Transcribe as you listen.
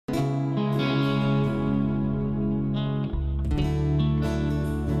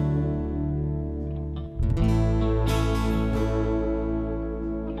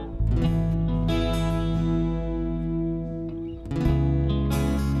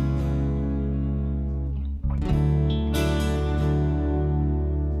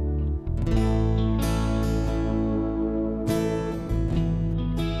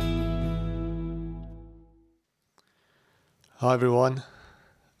Hi everyone.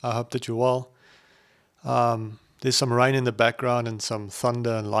 I hope that you're well. There's some rain in the background and some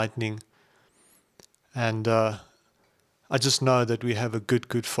thunder and lightning, and I just know that we have a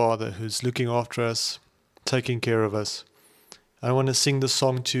good Father who's looking after us, taking care of us. I want to sing this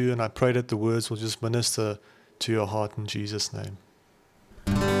song to you, and I pray that the words will just minister to your heart in Jesus' name.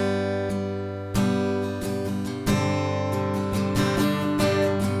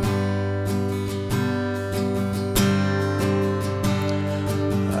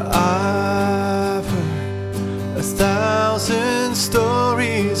 I've heard 1,000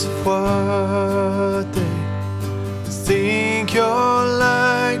 stories of what they think you're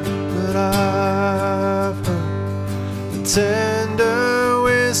like, but I've heard the tender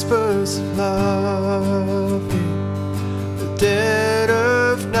whispers of love in the dead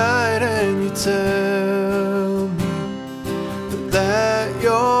of night, and you tell me that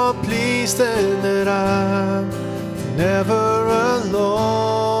you're pleased and that I'm never alone.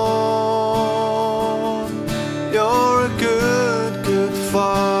 You're a good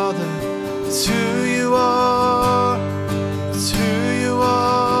Father. It's who you are. It's who you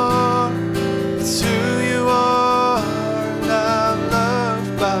are. It's who you are. And I'm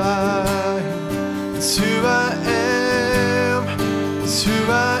loved by you. It's who I am. It's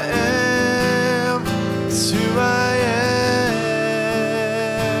who I am. It's who I am.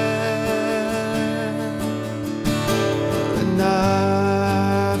 And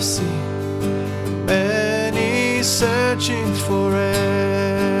I've seen many searching for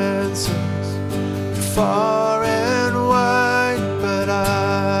answers far and wide, but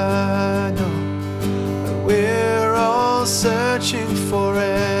I know that we're all searching for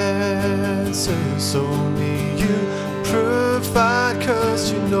answers. Only you provide,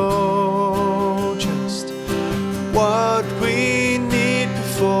 'cause you know just what we need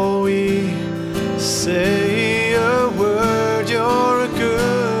before we say a word. You're a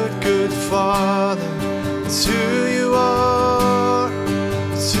good Father. It's who you are.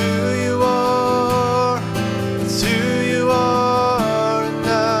 It's who you are. It's who you are. And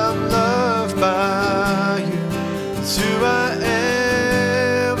I'm loved by you. It's who I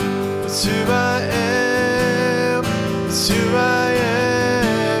am. It's who I am. It's who I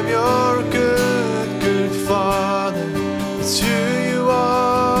am. You're a good Father. It's who you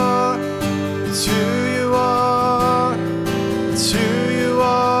are. It's who you are. It's who you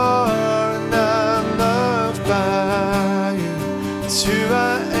are. And I'm loved by you. It's who I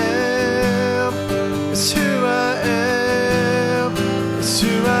am. It's who I am. It's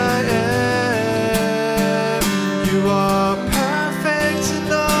who I am. You are perfect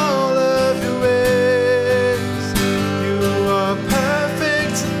in all of your ways. You are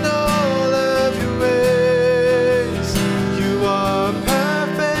perfect in all of your ways. You are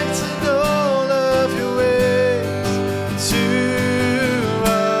perfect in all of your ways to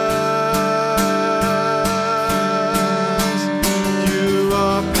us. You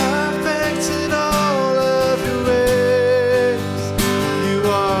are perfect in all of your ways. You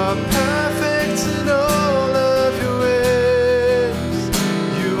are perfect in all of your ways.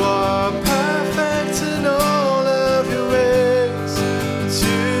 You are perfect in all of your ways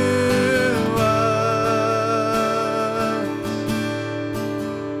to us.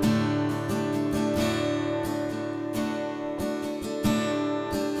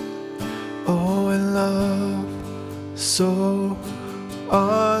 Oh, and love so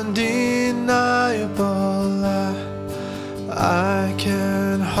undeniable, I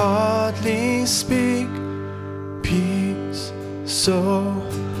can hardly speak. Peace so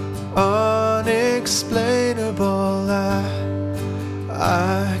unexplainable,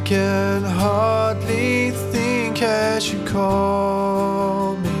 I can hardly think as you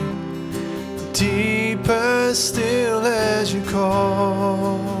call me. Deeper still as you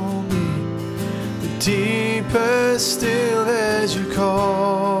call me. Deeper still as you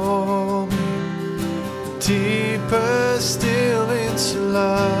call me. Deeper still into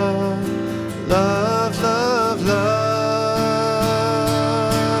love. Love, love, love.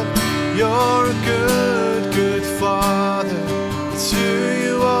 You're a good Father. It's who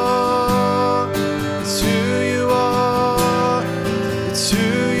you are. It's who you are. It's who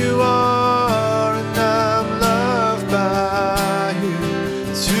you are. And I'm loved by you.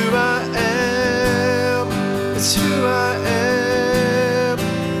 It's who I am. It's who I am.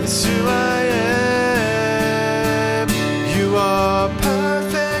 It's who I am. You are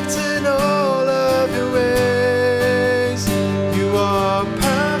perfect in all of your ways. You are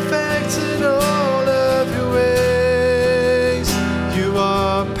perfect in all of your ways. You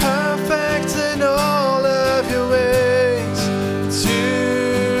are perfect in all of your ways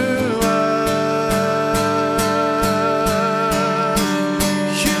to us.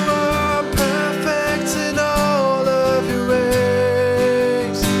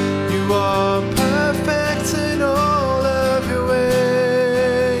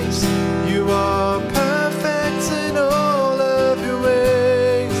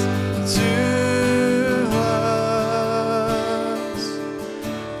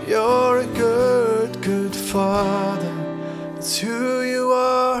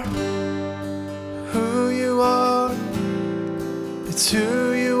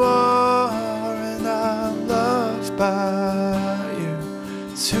 about you.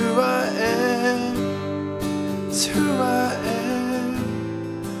 It's who I am. It's who I am.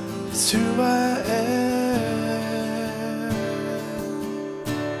 It's who I am.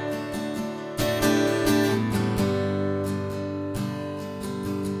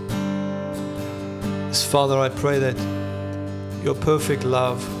 Yes, Father, I pray that your perfect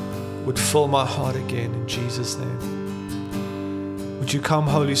love would fill my heart again in Jesus' name. Would you come,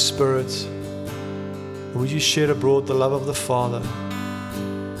 Holy Spirit, and would you shed abroad the love of the Father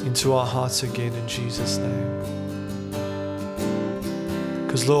into our hearts again in Jesus' name.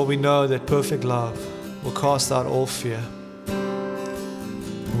 Because Lord, we know that perfect love will cast out all fear.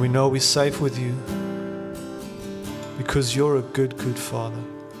 And we know we're safe with you because you're a good, good Father.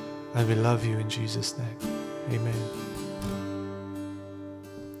 And we love you in Jesus' name. Amen.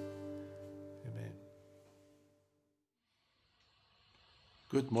 Amen.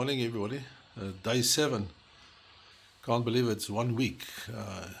 Good morning, everybody. Day 7. Can't believe it's 1 week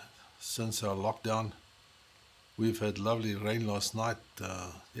since our lockdown. We've had lovely rain last night.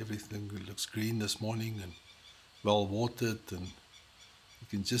 Everything looks green this morning and well watered, and you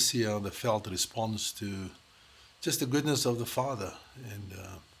can just see how the veld responds to just the goodness of the Father. And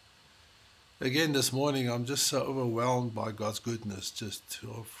again this morning, I'm just so overwhelmed by God's goodness, just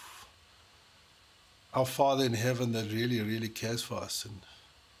of our Father in heaven that really, really cares for us. And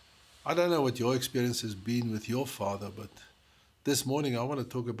I don't know what your experience has been with your Father, but this morning I want to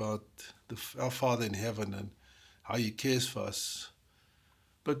talk about our Father in heaven and how He cares for us.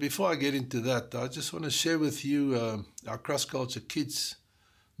 But before I get into that, I just want to share with you our Cross Culture Kids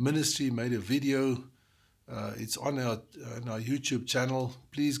ministry made a video. It's on our YouTube channel.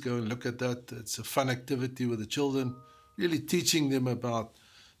 Please go and look at that. It's a fun activity with the children, really teaching them about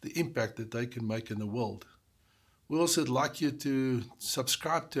the impact that they can make in the world. We also would like you to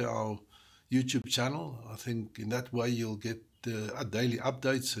subscribe to our YouTube channel. I think in that way you'll get our daily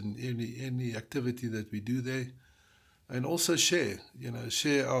updates and any activity that we do there. And also share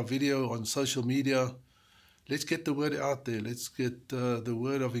our video on social media. Let's get the word out there. Let's get the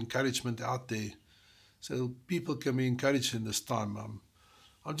word of encouragement out there so people can be encouraged in this time.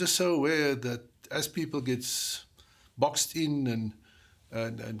 I'm just so aware that as people get boxed in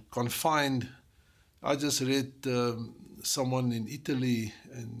and confined, I just read someone in Italy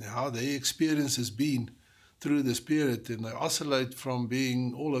and how their experience has been through this period, and they oscillate from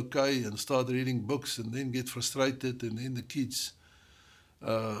being all okay and start reading books and then get frustrated, and then the kids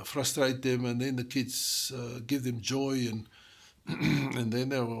frustrate them, and then the kids give them joy, and and then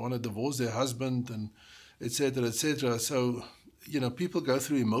they want to divorce their husband, and etc., etc. So, people go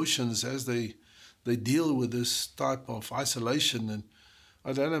through emotions as they deal with this type of isolation. And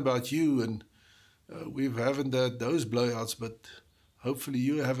I don't know about you, and we haven't had those blowouts, but hopefully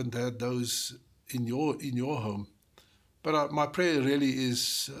you haven't had those in your home. But my prayer really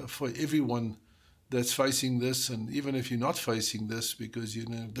is for everyone that's facing this, and even if you're not facing this because you're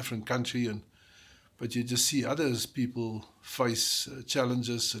in a different country, but you just see others people face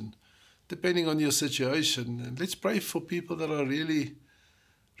challenges, and depending on your situation, and let's pray for people that are really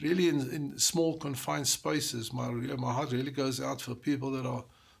in small confined spaces. My heart really goes out for people that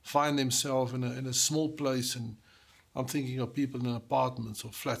find themselves in a small place, and I'm thinking of people in apartments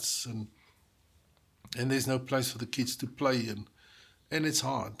or flats, and there's no place for the kids to play, and it's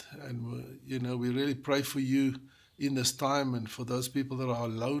hard. And we really pray for you in this time, and for those people that are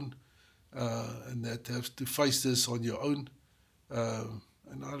alone and that have to face this on your own.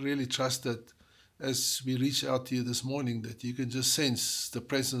 And I really trust that as we reach out to you this morning, that you can just sense the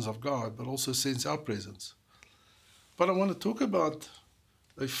presence of God, but also sense our presence. But I want to talk about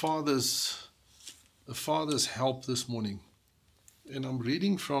a father's help this morning. And I'm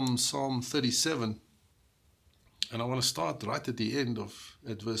reading from Psalm 37. And I want to start right at the end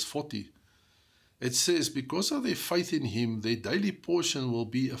at verse 40. It says, because of their faith in Him, their daily portion will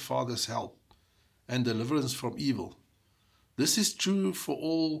be a father's help and deliverance from evil. This is true for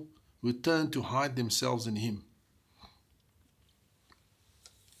all who turn to hide themselves in Him.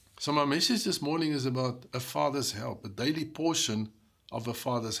 So my message this morning is about a father's help, a daily portion of a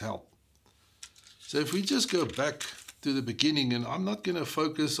father's help. So if we just go back to the beginning, and I'm not going to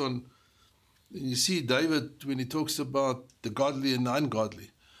focus on, you see David when he talks about the godly and the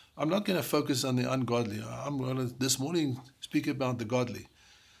ungodly. I'm not going to focus on the ungodly. I'm going to this morning speak about the godly.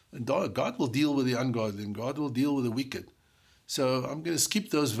 And God will deal with the ungodly, and God will deal with the wicked. So I'm going to skip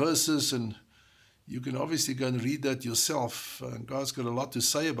those verses, and you can obviously go and read that yourself. And God's got a lot to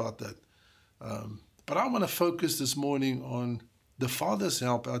say about that. But I want to focus this morning on the Father's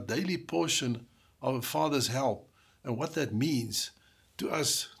help, our daily portion of a Father's help, and what that means to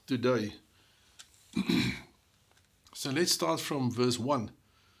us today. So let's start from verse 1.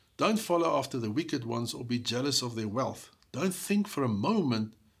 Don't follow after the wicked ones or be jealous of their wealth. Don't think for a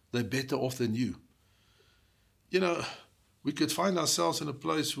moment they're better off than you. You know, we could find ourselves in a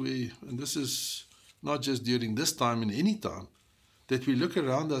place where, and this is not just during this time, in any time, that we look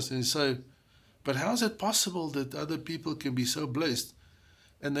around us and say, but how is it possible that other people can be so blessed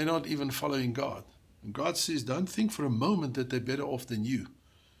and they're not even following God? And God says, don't think for a moment that they're better off than you,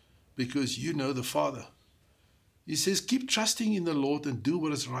 because you know the Father. He says, keep trusting in the Lord and do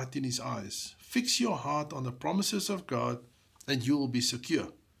what is right in His eyes. Fix your heart on the promises of God and you will be secure,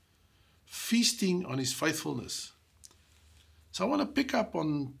 feasting on His faithfulness. So I want to pick up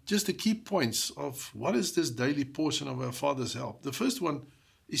on just the key points of what is this daily portion of our Father's help. The first one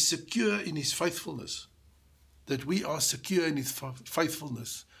is secure in His faithfulness, that we are secure in His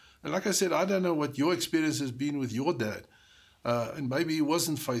faithfulness. And like I said, I don't know what your experience has been with your dad. And maybe he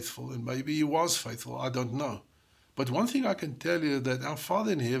wasn't faithful, and maybe he was faithful. I don't know. But one thing I can tell you, that our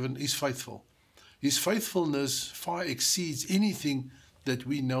Father in heaven is faithful. His faithfulness far exceeds anything that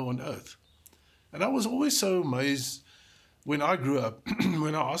we know on earth. And I was always so amazed when I grew up,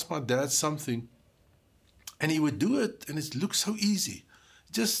 when I asked my dad something, and he would do it, and it looked so easy.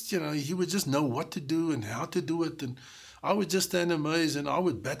 Just, he would just know what to do and how to do it. And I would just stand amazed, and I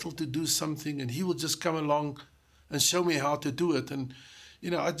would battle to do something, and he would just come along and show me how to do it. And,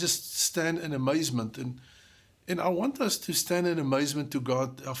 I just stand in amazement. And I want us to stand in amazement to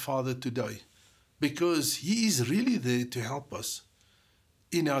God, our Father, today, because He is really there to help us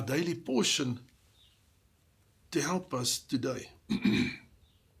in our daily portion, to help us today.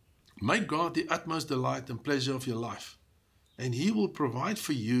 Make God the utmost delight and pleasure of your life, and He will provide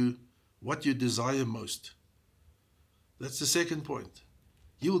for you what you desire most. That's the second point.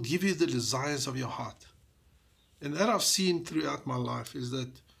 He will give you the desires of your heart. And that I've seen throughout my life is that,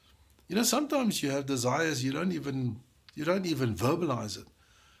 sometimes you have desires, you don't even verbalize it,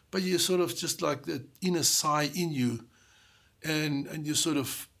 but you sort of just like that inner sigh in you, and you sort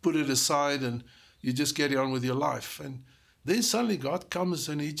of put it aside and you just carry on with your life. And then suddenly God comes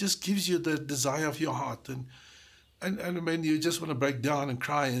and He just gives you the desire of your heart. And I mean, you just want to break down and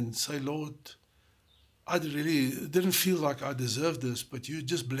cry and say, Lord, I really didn't feel like I deserved this, but You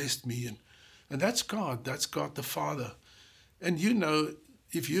just blessed me. And that's God the Father. And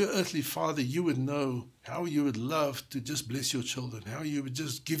if you're an earthly father, you would know how you would love to just bless your children, how you would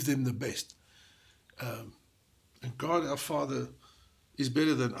just give them the best. And God, our Father, is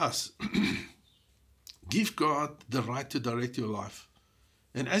better than us. Give God the right to direct your life.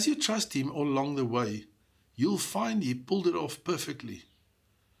 And as you trust Him all along the way, you'll find He pulled it off perfectly.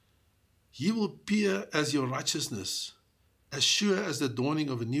 He will appear as your righteousness, as sure as the dawning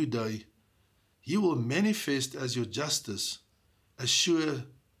of a new day. He will manifest as your justice, as sure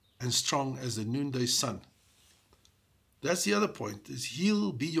and strong as the noonday sun. That's the other point, is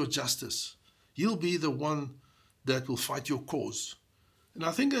He'll be your justice. He'll be the one that will fight your cause. And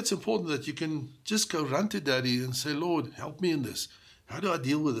I think that's important, that you can just go run to Daddy and say, Lord, help me in this. How do I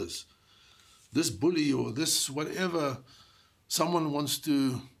deal with this? This bully or this whatever, someone wants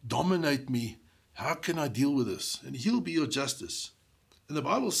to dominate me. How can I deal with this? And He'll be your justice. And the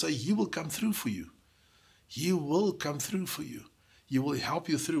Bible says He will come through for you. He will come through for you. He will help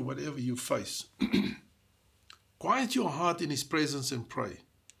you through whatever you face. Quiet your heart in His presence and pray.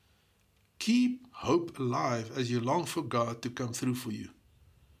 Keep hope alive as you long for God to come through for you.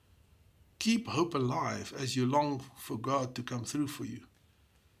 Keep hope alive as you long for God to come through for you.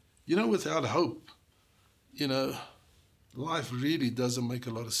 Without hope, life really doesn't make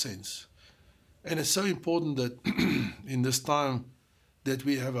a lot of sense. And it's so important that in this time that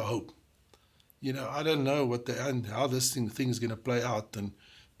we have a hope. I don't know what how this thing is going to play out. And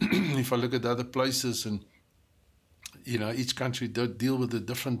if I look at other places and, each country deal with it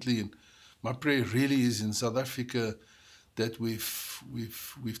differently. And my prayer really is in South Africa that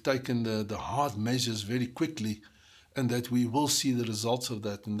we've taken the hard measures very quickly, and that we will see the results of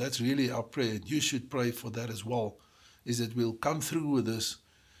that. And that's really our prayer. You should pray for that as well, is that we'll come through with this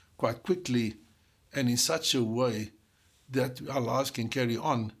quite quickly and in such a way that our lives can carry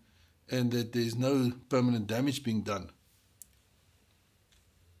on and that there's no permanent damage being done.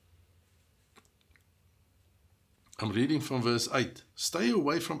 I'm reading from verse 8. Stay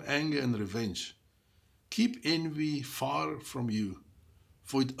away from anger and revenge. Keep envy far from you,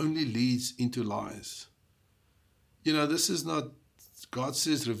 for it only leads into lies. This is not, God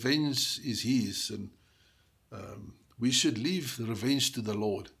says revenge is His, and we should leave the revenge to the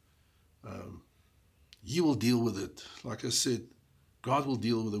Lord. He will deal with it. Like I said, God will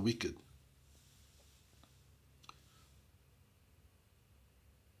deal with the wicked.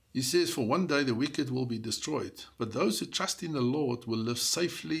 He says, for one day the wicked will be destroyed, but those who trust in the Lord will live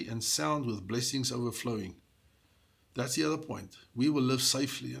safely and sound with blessings overflowing. That's the other point. We will live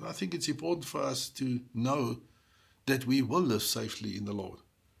safely. And I think it's important for us to know that we will live safely in the Lord.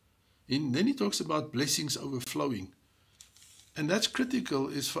 And then he talks about blessings overflowing. And that's critical,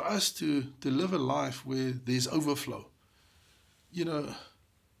 is for us to live a life where there's overflow. You know,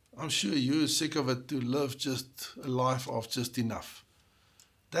 I'm sure you're sick of it to live just a life of just enough.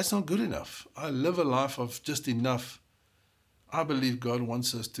 That's not good enough. I live a life of just enough. I believe God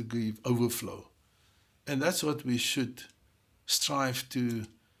wants us to give overflow. And that's what we should strive to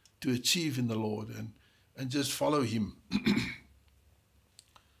achieve in the Lord and just follow him.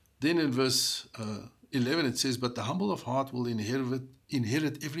 Then in verse 11 it says, but the humble of heart will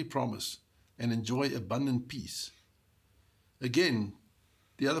inherit every promise and enjoy abundant peace. Again,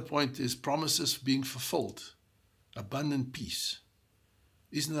 the other point is promises being fulfilled. Abundant peace.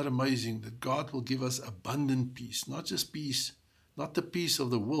 Isn't that amazing that God will give us abundant peace? Not just peace, not the peace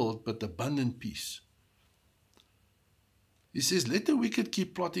of the world, but abundant peace. He says, let the wicked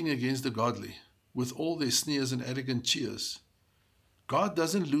keep plotting against the godly with all their sneers and arrogant cheers. God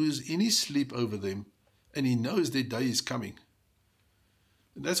doesn't lose any sleep over them, and he knows their day is coming.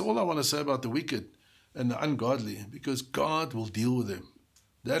 And that's all I want to say about the wicked and the ungodly, because God will deal with them.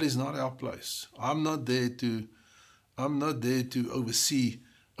 That is not our place. I'm not there to oversee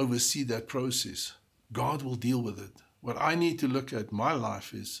that process. God will deal with it. What I need to look at my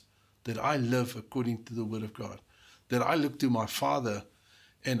life is that I live according to the Word of God, that I look to my Father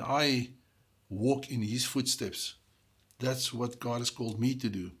and I walk in his footsteps. That's what God has called me to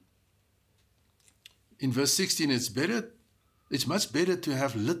do. In verse 16, it's much better to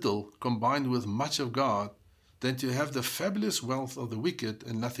have little combined with much of God than to have the fabulous wealth of the wicked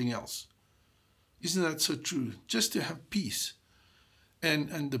and nothing else. Isn't that so true? Just to have peace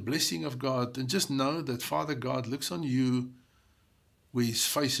and the blessing of God, and just know that Father God looks on you where his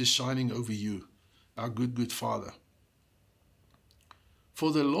face is shining over you, our good, good Father.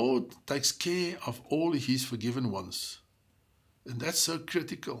 For the Lord takes care of all his forgiven ones. And that's so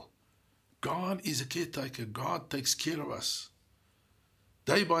critical. God is a caretaker. God takes care of us.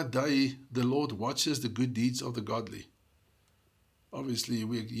 Day by day, the Lord watches the good deeds of the godly. Obviously,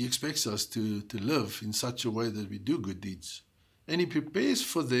 he expects us to live in such a way that we do good deeds. And he prepares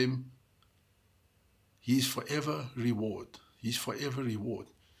for them his forever reward. His forever reward.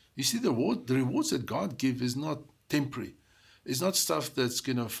 You see, the rewards that God gives is not temporary. It's not stuff that's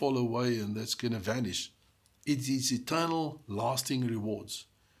going to fall away and that's going to vanish. It is eternal, lasting rewards.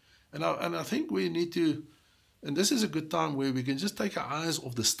 And I think we need to, and this is a good time where we can just take our eyes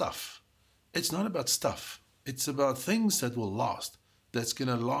off the stuff. It's not about stuff. It's about things that will last, that's going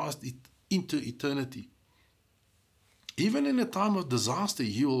to last into eternity. Even in a time of disaster,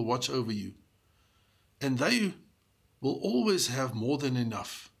 he will watch over you. And they will always have more than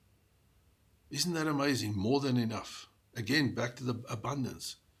enough. Isn't that amazing? More than enough. Again, back to the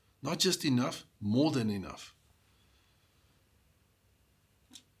abundance. Not just enough, more than enough.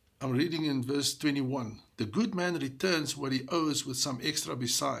 I'm reading in verse 21. The good man returns what he owes with some extra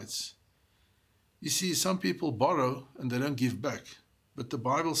besides. You see, some people borrow and they don't give back. But the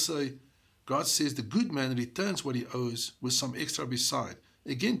Bible says, God says the good man returns what he owes with some extra beside.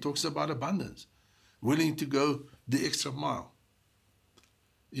 Again, talks about abundance. Willing to go the extra mile.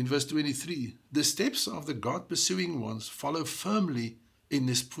 In verse 23, the steps of the God-pursuing ones follow firmly in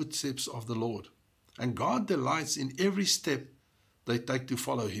the footsteps of the Lord. And God delights in every step they take to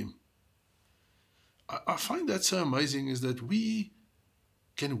follow him. I find that so amazing, is that we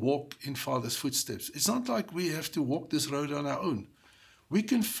can walk in Father's footsteps. It's not like we have to walk this road on our own. We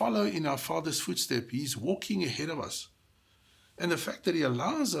can follow in our Father's footsteps. He's walking ahead of us. And the fact that he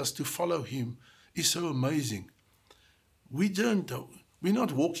allows us to follow him is so amazing. We're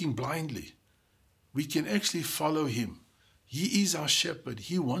not walking blindly. We can actually follow him. He is our shepherd.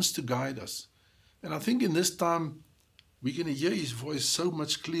 He wants to guide us. And I think in this time, we're going to hear his voice so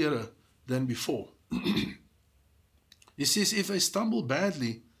much clearer than before. He says, if they stumble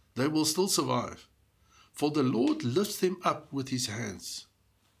badly, they will still survive. For the Lord lifts them up with his hands.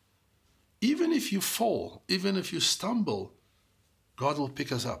 Even if you fall, even if you stumble, God will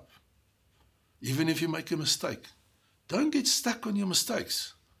pick us up. Even if you make a mistake, don't get stuck on your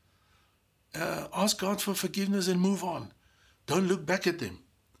mistakes. Ask God for forgiveness and move on. Don't look back at them.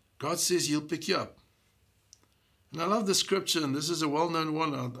 God says he'll pick you up. And I love the scripture, and this is a well-known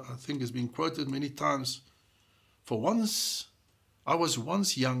one. I think it's been quoted many times. I was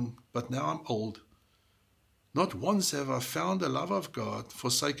once young, but now I'm old. Not once have I found the love of God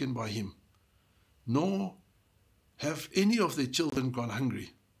forsaken by him, nor have any of their children gone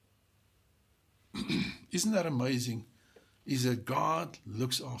hungry. Isn't that amazing? Is that God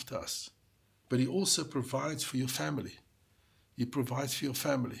looks after us, but He also provides for your family. He provides for your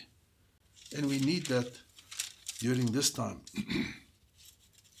family. And we need that during this time.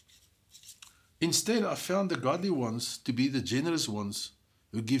 Instead, I found the godly ones to be the generous ones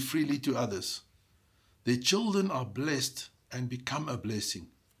who give freely to others. Their children are blessed and become a blessing.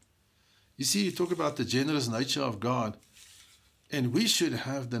 You see, you talk about the generous nature of God, and we should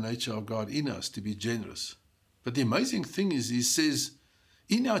have the nature of God in us to be generous. But the amazing thing is, He says,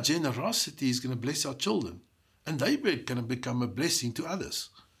 in our generosity, He's going to bless our children, and they're going to become a blessing to others.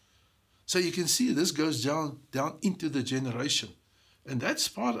 So you can see this goes down into the generation. And that's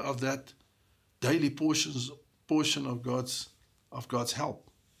part of that daily portion of God's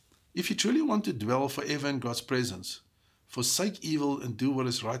help. If you truly want to dwell forever in God's presence, forsake evil and do what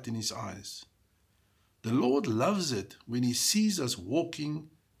is right in His eyes. The Lord loves it when He sees us walking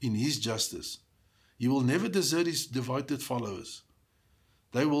in His justice. He will never desert His devoted followers.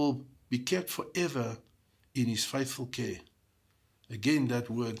 They will be kept forever in His faithful care. Again, that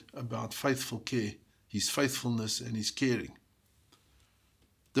word about faithful care, His faithfulness and His caring.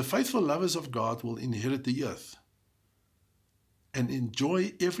 The faithful lovers of God will inherit the earth and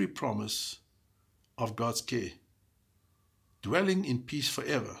enjoy every promise of God's care, dwelling in peace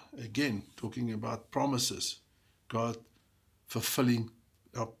forever. Again, talking about promises, God fulfilling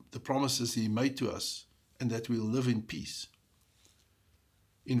the promises He made to us, and that we'll live in peace.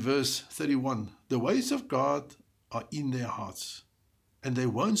 In verse 31, the ways of God are in their hearts, and they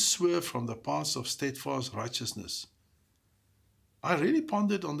won't swerve from the paths of steadfast righteousness. I really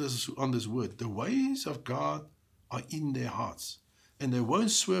pondered on this word. The ways of God are in their hearts, and they won't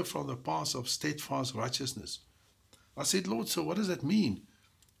swerve from the paths of steadfast righteousness. I said, Lord, so what does that mean?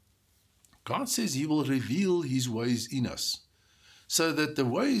 God says He will reveal His ways in us, so that the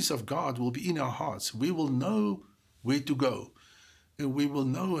ways of God will be in our hearts. We will know where to go, and we will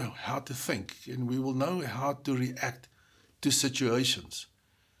know how to think, and we will know how to react to situations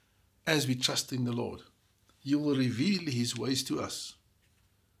as we trust in the Lord. He will reveal His ways to us.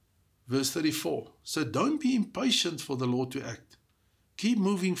 Verse 34, so don't be impatient for the Lord to act. Keep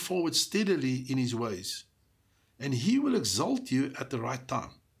moving forward steadily in His ways, and He will exalt you at the right time.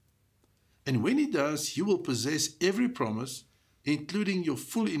 And when He does, you will possess every promise, including your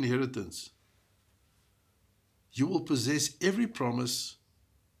full inheritance. You will possess every promise,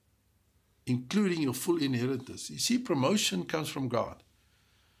 including your full inheritance. You see, promotion comes from God.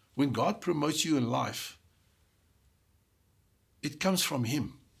 When God promotes you in life, it comes from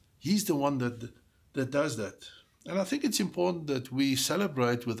Him. He's the one that does that. And I think it's important that we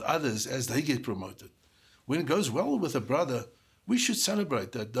celebrate with others as they get promoted. When it goes well with a brother, we should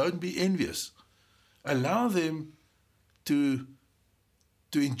celebrate that. Don't be envious. Allow them to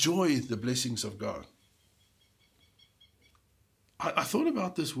enjoy the blessings of God. I thought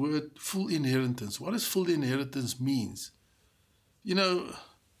about this word, full inheritance. What does full inheritance means? You know,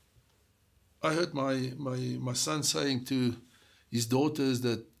 I heard my son saying to his daughters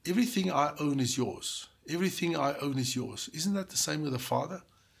that everything I own is yours. Everything I own is yours. Isn't that the same with the Father?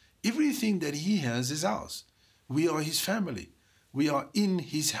 Everything that He has is ours. We are His family. We are in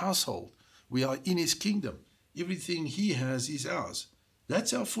His household. We are in His kingdom. Everything He has is ours.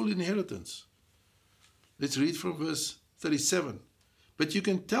 That's our full inheritance. Let's read from verse 37. But you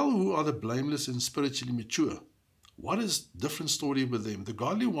can tell who are the blameless and spiritually mature. What is different story with them? The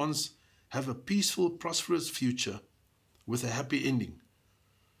godly ones have a peaceful, prosperous future with a happy ending.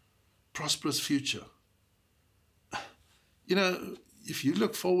 Prosperous future. You know, if you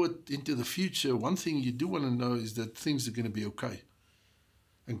look forward into the future, one thing you do want to know is that things are going to be okay.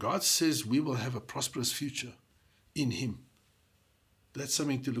 And God says we will have a prosperous future in Him. That's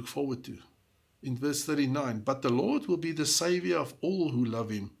something to look forward to. In verse 39, but the Lord will be the Savior of all who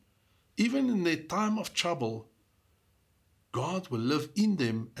love Him. Even in their time of trouble, God will live in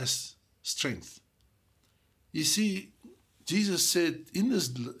them as strength. You see, Jesus said, in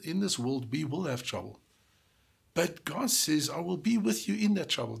this world we will have trouble. But God says, I will be with you in that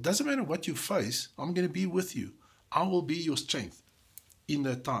trouble. Doesn't matter what you face, I'm going to be with you. I will be your strength in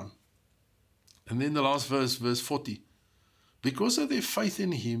that time. And then the last verse, verse 40. Because of their faith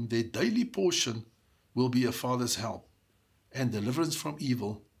in Him, their daily portion will be a Father's help and deliverance from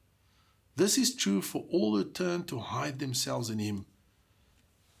evil. This is true for all who turn to hide themselves in Him.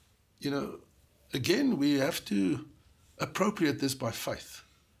 You know, again, we have to appropriate this by faith.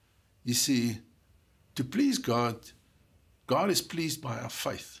 You see, to please God, God is pleased by our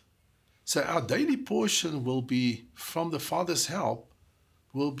faith. So our daily portion will be from the Father's help,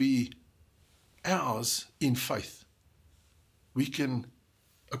 will be ours in faith. We can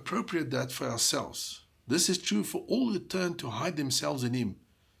appropriate that for ourselves. This is true for all who turn to hide themselves in Him.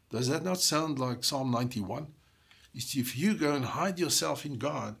 Does that not sound like Psalm 91? You see, if you go and hide yourself in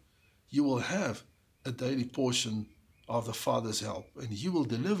God, you will have a daily portion of the Father's help, and He will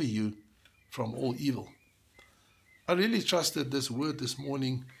deliver you from all evil. I really trust that this word this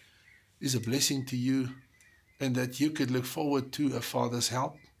morning is a blessing to you, and that you could look forward to a Father's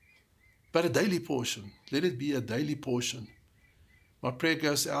help, but a daily portion. Let it be a daily portion. My prayer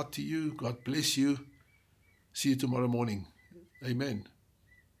goes out to you. God bless you. See you tomorrow morning. Amen.